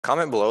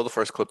Comment below the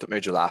first clip that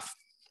made you laugh.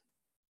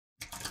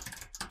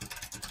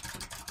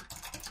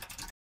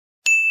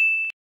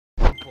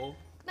 Cole.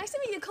 Nice to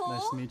meet you, Cole.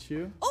 Nice to meet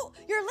you. Oh,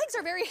 your legs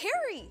are very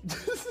hairy.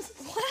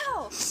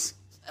 Wow.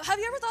 Have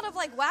you ever thought of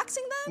like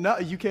waxing them? No,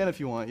 you can if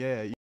you want.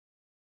 Yeah.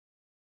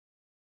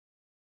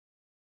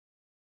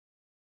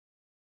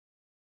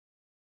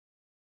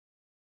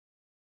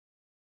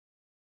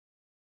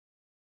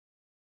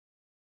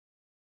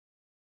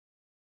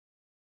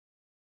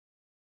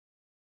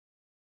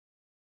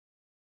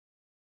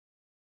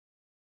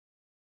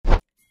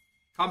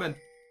 Comment.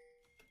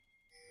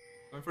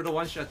 Going for the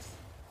one shots.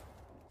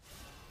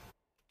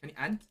 Can you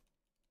end?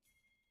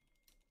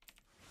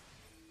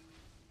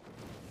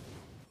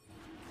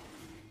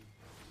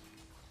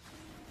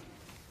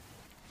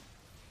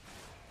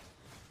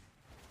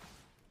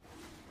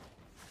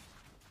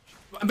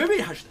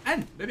 Maybe I should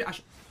end. Maybe I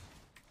should.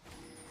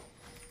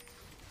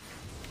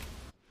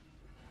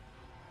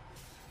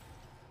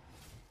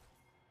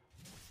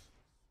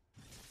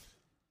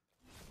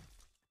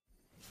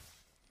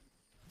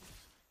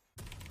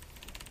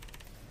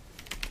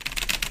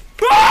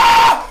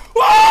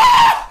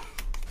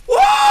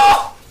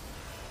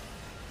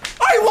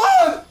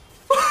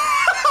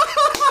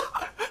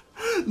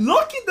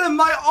 Look at them,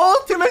 my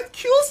ultimate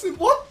kills.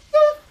 What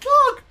the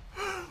fuck?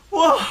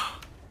 Whoa.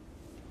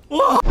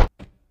 Whoa. So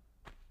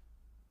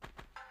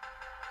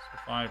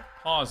if I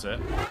pause it.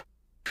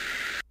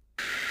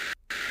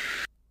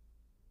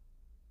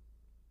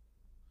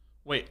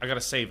 Wait, I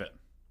gotta save it.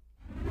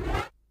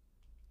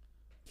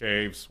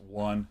 Caves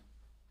 1.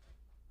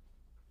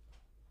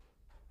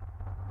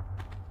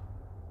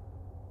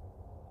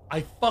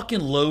 I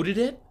fucking loaded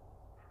it?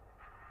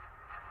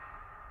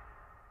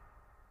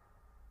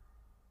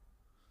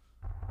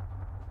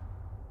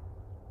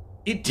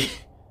 It did.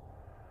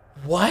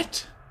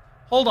 What?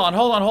 Hold on.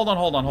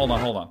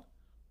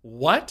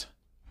 What?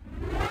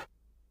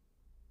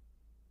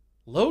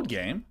 Load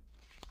game?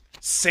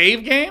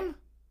 Save game?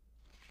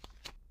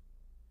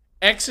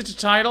 Exit to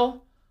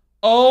title?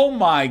 Oh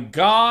my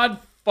god,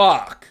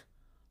 fuck.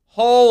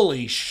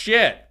 Holy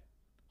shit.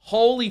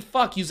 Holy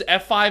fuck, use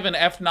F5 and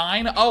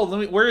F9?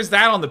 Oh, where is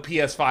that on the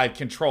PS5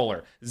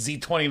 controller?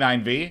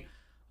 Z29V?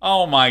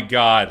 Oh my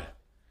god.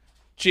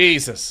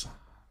 Jesus.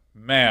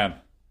 Man.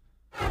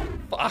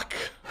 Fuck.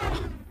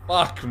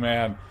 Fuck,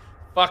 man.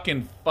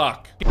 Fucking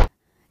fuck.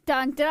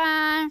 Dun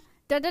dun.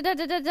 Da da da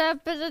da da da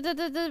da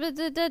da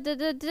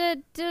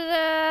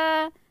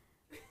da.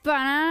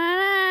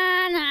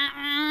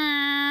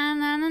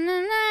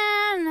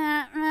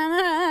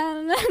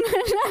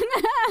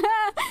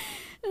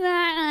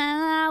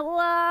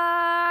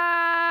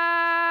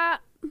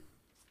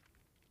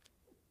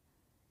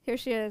 Here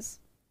she is.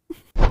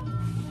 I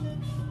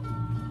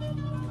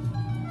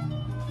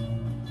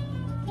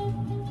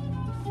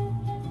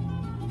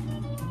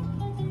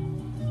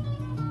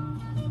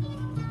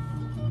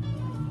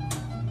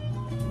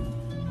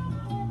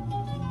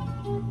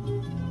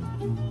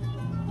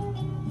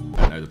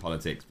don't know the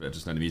politics, but I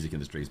just know the music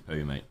industry is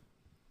poo, mate.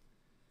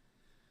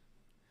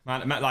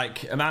 Amount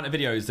of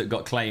videos that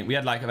got claimed. We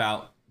had like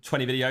about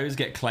 20 videos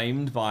get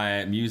claimed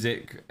by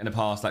music in the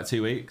past like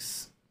 2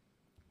 weeks.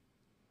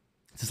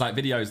 It's just like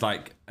videos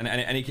like, and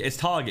it's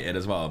targeted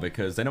as well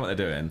because they know what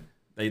they're doing.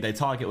 They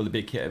target all the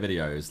big hit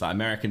videos. Like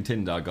American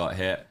Tinder got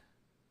hit,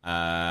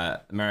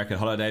 American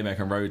Holiday,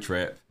 American Road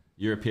Trip,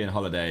 European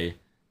Holiday,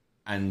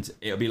 and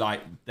it'll be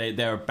like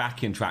they're a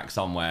backing track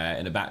somewhere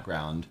in the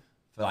background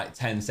for like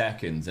 10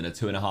 seconds in a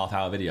 2.5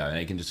 hour video, and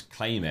they can just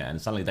claim it, and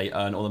suddenly they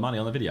earn all the money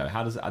on the video.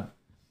 How does it?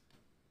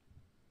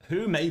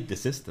 Who made the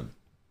system?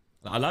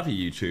 I love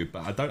you, YouTube,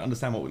 but I don't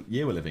understand what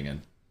year we're living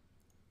in.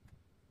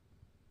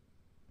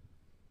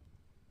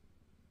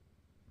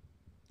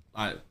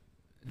 Like,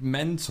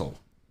 mental.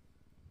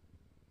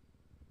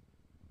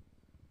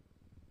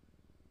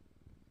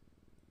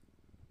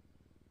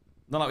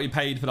 Not like we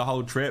paid for the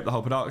whole trip, the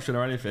whole production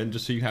or anything,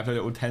 just so you can have a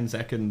little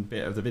 10-second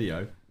bit of the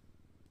video.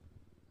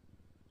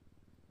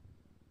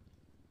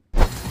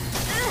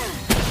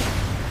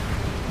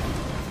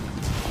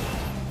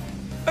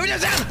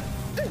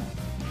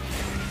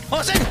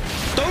 Forsen!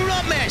 Do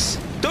not miss!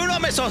 Do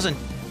not miss, Forsen!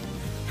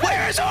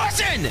 Where is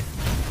Forsen?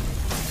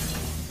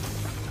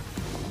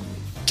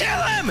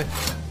 Kill him!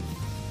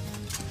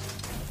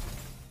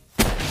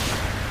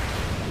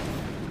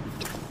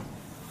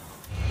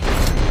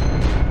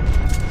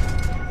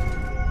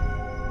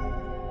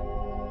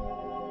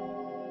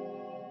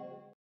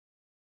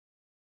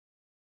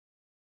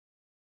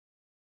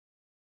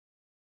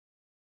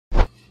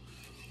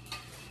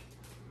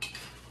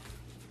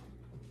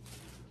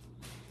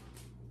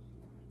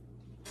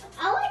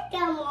 I like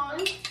that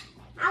one.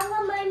 I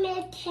want my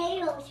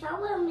potatoes. I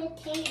want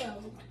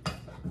potatoes.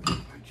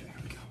 Alright, Jay, here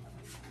we go.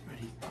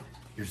 Ready?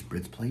 Here's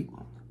Brit's plate.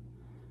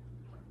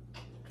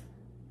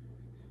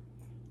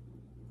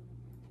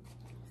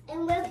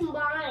 And with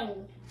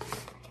mine.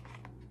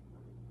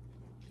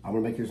 I'm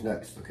gonna make yours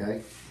next,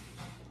 okay?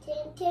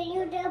 Can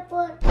you do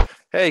put?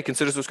 Hey,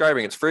 consider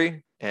subscribing. It's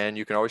free, and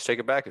you can always take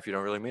it back if you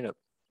don't really mean it.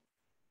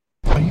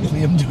 I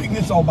usually am doing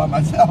this all by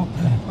myself.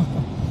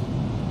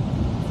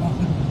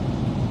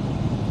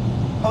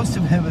 host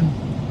of heaven,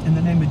 in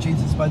the name of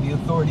Jesus, by the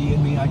authority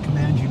in me, I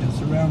command you to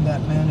surround that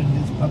man and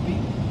his puppy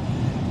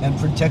and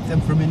protect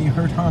them from any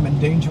hurt, harm, and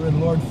danger. And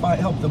Lord,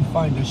 help them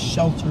find a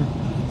shelter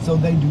so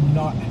they do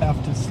not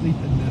have to sleep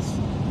in this.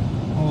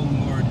 Oh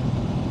Lord,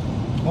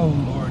 oh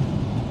Lord,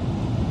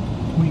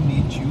 we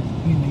need you,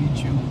 we need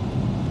you.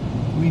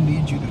 We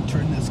need you to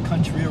turn this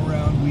country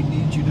around. We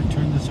need you to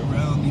turn this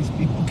around. These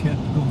people can't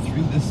go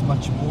through this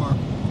much more.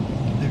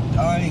 They're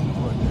dying,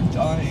 Lord, they're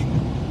dying.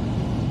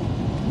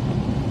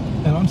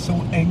 And I'm so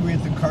angry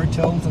at the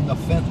cartels and the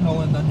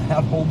fentanyl and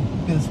that whole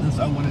business.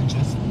 I want to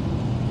just,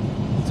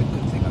 it's a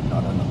good thing I'm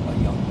not a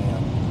young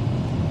man.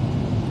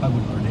 I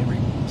would learn every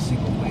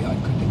single way I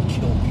could to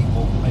kill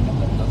people. I know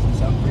that doesn't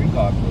sound very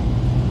godly.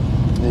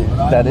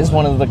 That is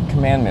one of the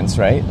commandments,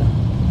 right?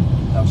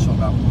 Thou shalt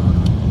not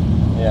murder.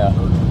 Yeah.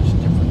 Murder is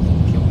different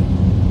than killing,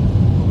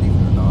 believe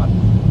it or not.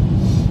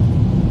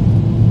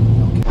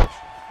 Okay.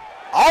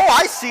 Oh,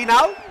 I see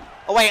now.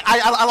 Oh wait,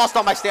 I lost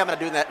all my stamina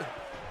doing that.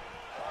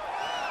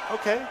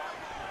 Okay.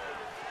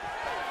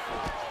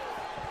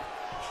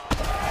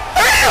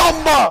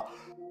 Damn!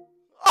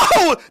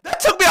 Oh, that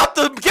took me out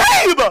the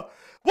game!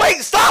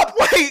 Wait, stop,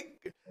 wait!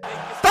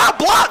 Stop,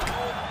 block!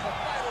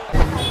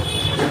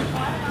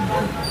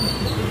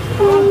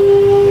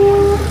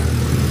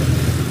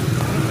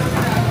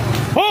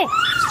 Oh!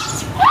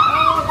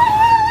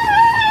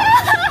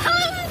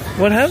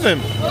 What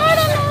happened?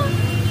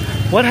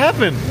 What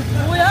happened?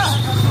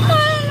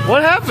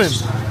 What happened?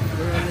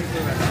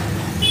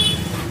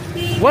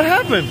 What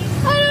happened?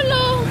 I don't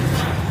know.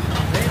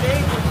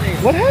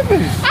 What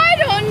happened? I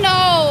don't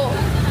know.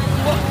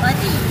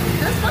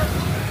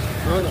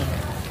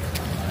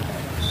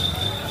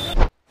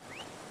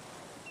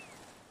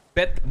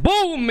 Bet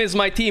Boom is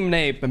my team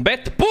name.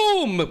 Bet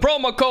Boom!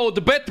 Promo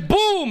code Bet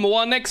Boom!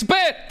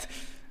 1xBet!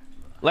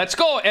 Let's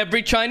go!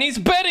 Every Chinese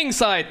betting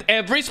site,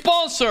 every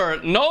sponsor!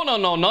 No,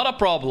 not a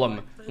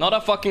problem. Not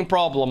a fucking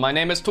problem. My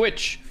name is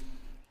Twitch.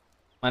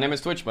 My name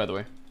is Twitch, by the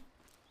way.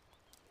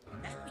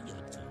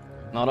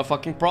 Not a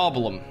fucking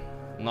problem.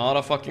 Not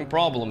a fucking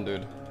problem,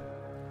 dude.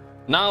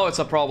 Now it's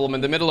a problem. In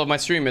the middle of my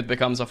stream, it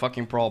becomes a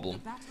fucking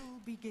problem.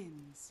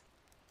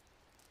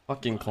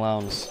 Fucking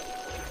clowns.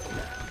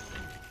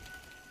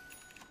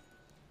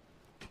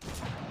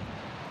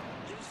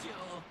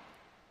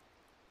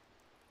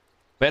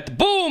 Bet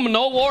Boom!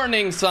 No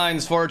warning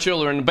signs for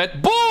children.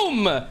 Bet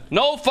Boom!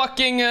 No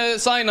fucking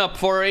sign up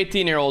for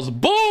 18-year-olds.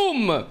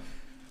 Boom!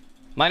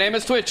 My name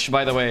is Twitch,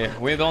 by the way.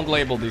 We don't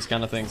label these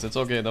kind of things. It's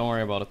okay, don't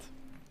worry about it.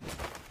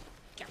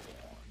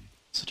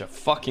 Such a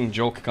fucking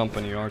joke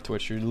company you are,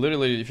 Twitch. You're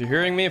literally, if you're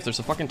hearing me, if there's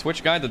a fucking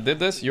Twitch guy that did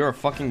this, you're a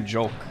fucking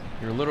joke.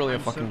 You're literally a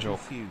fucking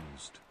joke.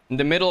 In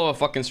the middle of a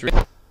fucking street.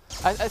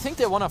 I think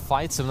they want to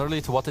fight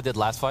similarly to what they did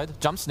last fight.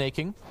 Jump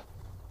snaking,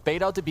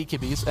 bait out the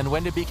BKBs, and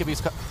when the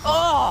BKBs come...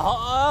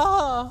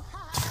 Oh!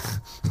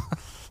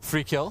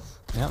 Free kill.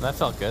 Yeah, that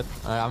felt good.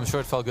 I'm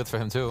sure it felt good for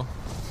him too.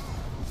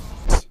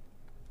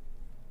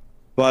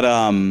 But,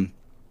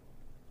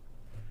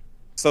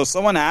 so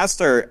someone asked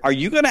her, are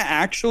you gonna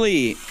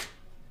actually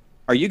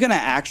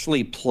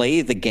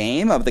play the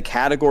game of the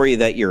category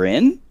that you're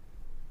in?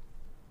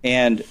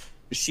 And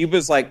she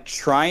was like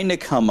trying to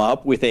come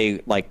up with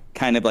a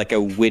kind of like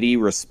a witty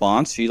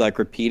response. She like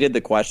repeated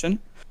the question,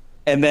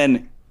 and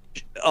then,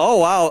 oh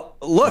wow,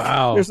 look,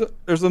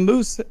 there's a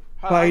moose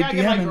by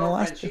DM in the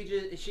last.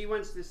 She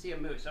wants to see a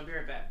moose. I'll be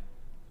right back.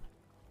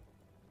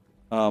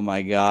 Oh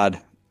my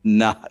god,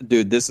 nah,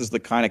 dude, this is the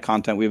kind of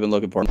content we've been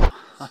looking for.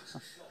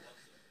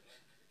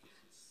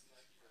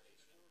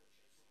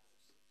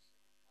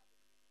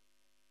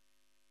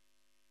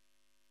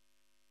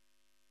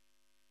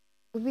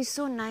 It would be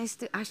so nice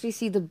to actually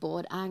see the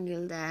board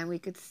angle there, and we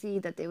could see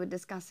that they were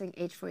discussing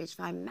h4,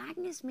 h5.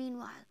 Magnus,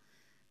 meanwhile,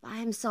 by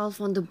himself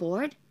on the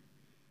board,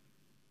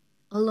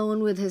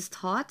 alone with his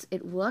thoughts.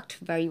 It worked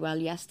very well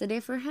yesterday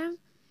for him.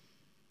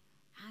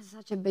 Has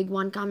such a big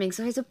one coming.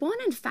 So his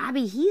opponent,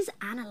 Fabi, he's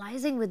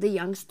analyzing with the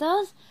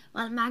youngsters,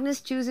 while Magnus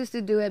chooses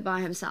to do it by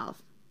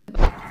himself.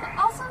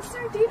 Also,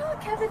 sir, do you know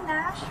Kevin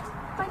Nash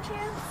by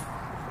chance?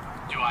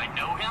 Do I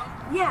know him?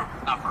 Yeah.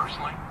 Not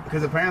personally.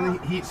 Because apparently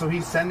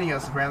he's sending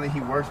us. Apparently he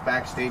works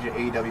backstage at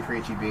AEW for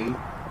HEB,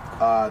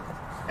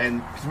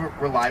 and cause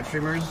we're live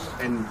streamers,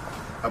 and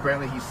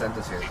apparently he sent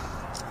us here.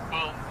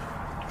 Well,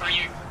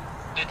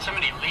 did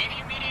somebody leave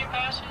you media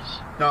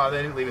passes? No,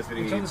 they didn't leave us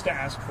media. He told us to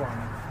ask for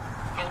them.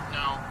 Oh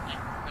no,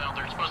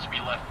 they're supposed to be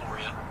left for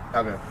you.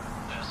 Okay.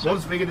 Yeah, So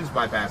we can just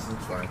bypass it.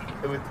 It's fine.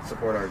 It would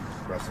support our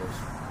wrestlers.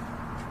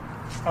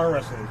 Our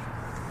wrestlers.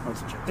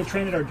 They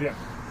train at our gym.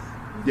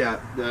 Yeah.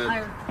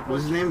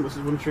 What's his name? What's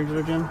his one who trains at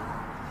our gym?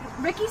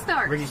 Ricky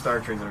Stark. Ricky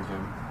Stark trains at our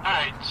gym.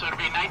 Alright, so it'll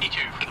be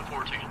 92 for the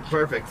 4 tickets.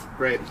 Perfect.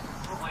 Great.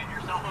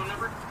 Your cell phone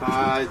number?